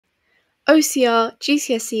OCR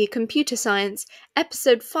GCSE Computer Science,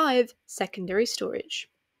 Episode 5, Secondary Storage.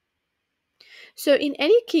 So in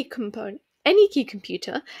any key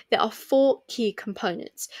computer, there are 4 key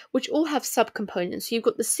components, which all have subcomponents. So you've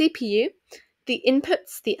got the CPU, the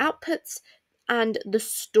inputs, the outputs, and the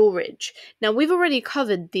storage. Now we've already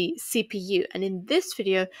covered the CPU, and in this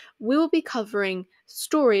video, we will be covering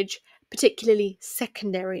storage, particularly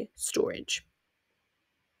secondary storage.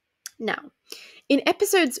 Now, in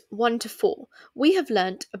episodes 1 to 4, we have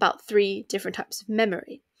learnt about 3 different types of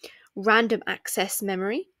memory: random access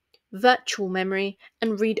memory, virtual memory,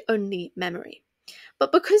 and read-only memory.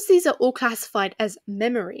 But because these are all classified as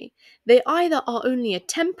memory, they either are only a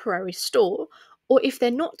temporary store, or if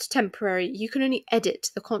they're not temporary, you can only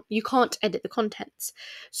you can't edit the contents.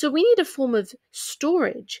 So we need a form of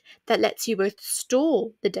storage that lets you both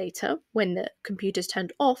store the data when the computer's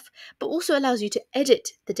turned off, but also allows you to edit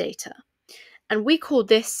the data. And we call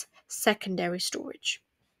this secondary storage.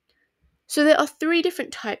 So there are 3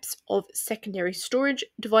 different types of secondary storage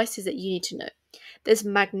devices that you need to know. There's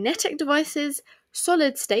magnetic devices,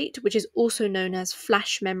 solid state, which is also known as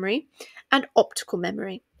flash memory, and optical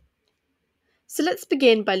memory. So let's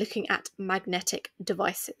begin by looking at magnetic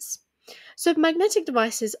devices. So magnetic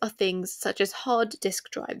devices are things such as hard disk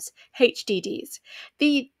drives, HDDs.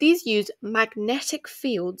 These use magnetic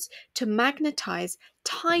fields to magnetize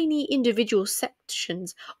tiny individual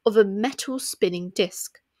sections of a metal spinning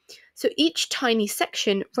disk. So each tiny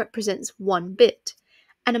section represents 1 bit,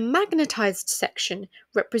 and a magnetized section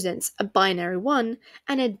represents a binary 1,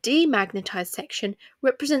 and a demagnetized section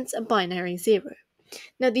represents a binary 0.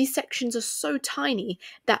 Now these sections are so tiny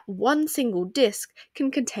that one single disk can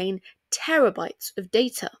contain terabytes of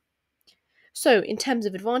data. So in terms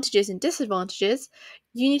of advantages and disadvantages,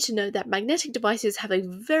 you need to know that magnetic devices have a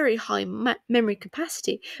very high memory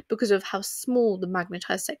capacity because of how small the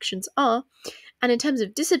magnetized sections are. And in terms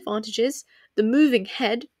of disadvantages, the moving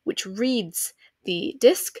head, which reads the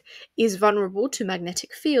disk, is vulnerable to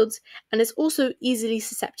magnetic fields and is also easily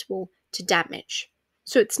susceptible to damage.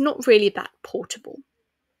 So it's not really that portable.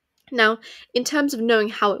 Now, in terms of knowing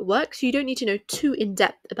how it works, you don't need to know too in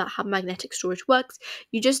depth about how magnetic storage works.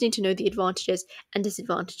 You just need to know the advantages and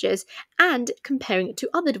disadvantages and comparing it to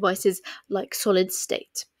other devices like solid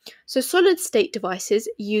state. So solid state devices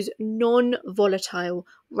use non-volatile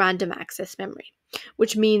random access memory,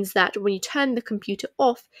 which means that when you turn the computer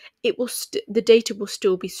off, the data will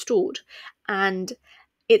still be stored, and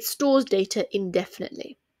it stores data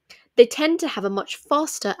indefinitely. They tend to have a much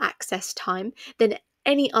faster access time than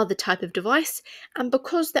any other type of device, and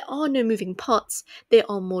because there are no moving parts, they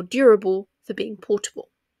are more durable for being portable.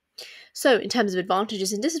 So in terms of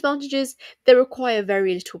advantages and disadvantages, they require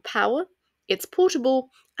very little power, it's portable,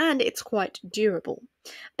 and it's quite durable.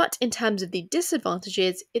 But in terms of the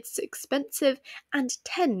disadvantages, it's expensive and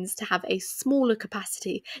tends to have a smaller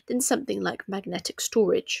capacity than something like magnetic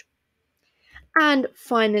storage. And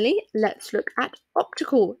finally, let's look at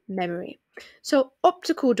optical memory. So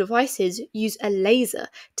optical devices use a laser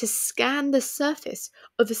to scan the surface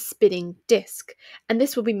of a spinning disk, and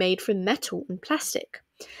this will be made from metal and plastic.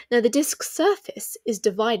 Now the disk's surface is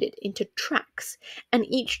divided into tracks, and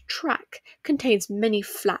each track contains many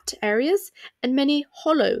flat areas and many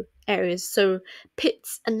hollow areas, so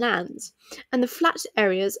pits and lands. And the flat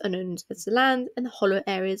areas are known as the lands, and the hollow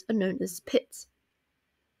areas are known as pits.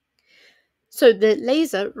 So the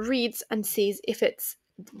laser reads and sees if it's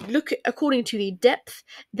according to the depth,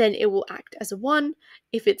 then it will act as a 1.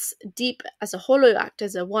 If it's deep as a hollow, act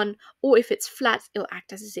as a 1, or if it's flat, it'll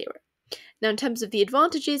act as a 0. Now in terms of the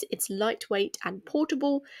advantages, it's lightweight and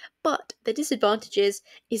portable, but the disadvantages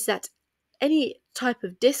is that any type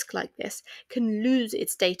of disk like this can lose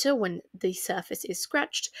its data when the surface is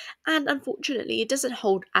scratched, and unfortunately it doesn't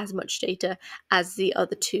hold as much data as the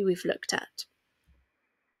other 2 we've looked at.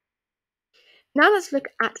 Now let's look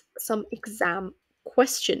at some exam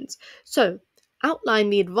questions. So, outline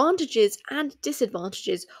the advantages and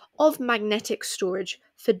disadvantages of magnetic storage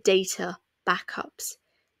for data backups.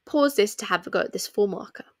 Pause this to have a go at this 4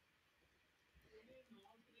 marker.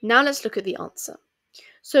 Now let's look at the answer.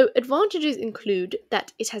 So advantages include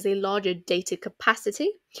that it has a larger data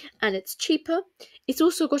capacity and it's cheaper. It's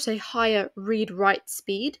also got a higher read-write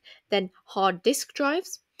speed than hard disk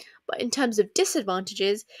drives. But in terms of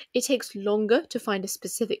disadvantages, it takes longer to find a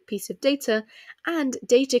specific piece of data, and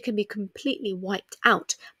data can be completely wiped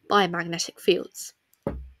out by magnetic fields.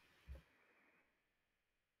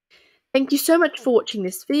 Thank you so much for watching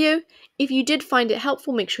this video. If you did find it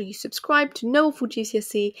helpful, make sure you subscribe to Knowful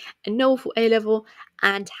GCSE and Knowful A-Level,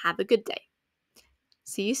 and have a good day.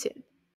 See you soon.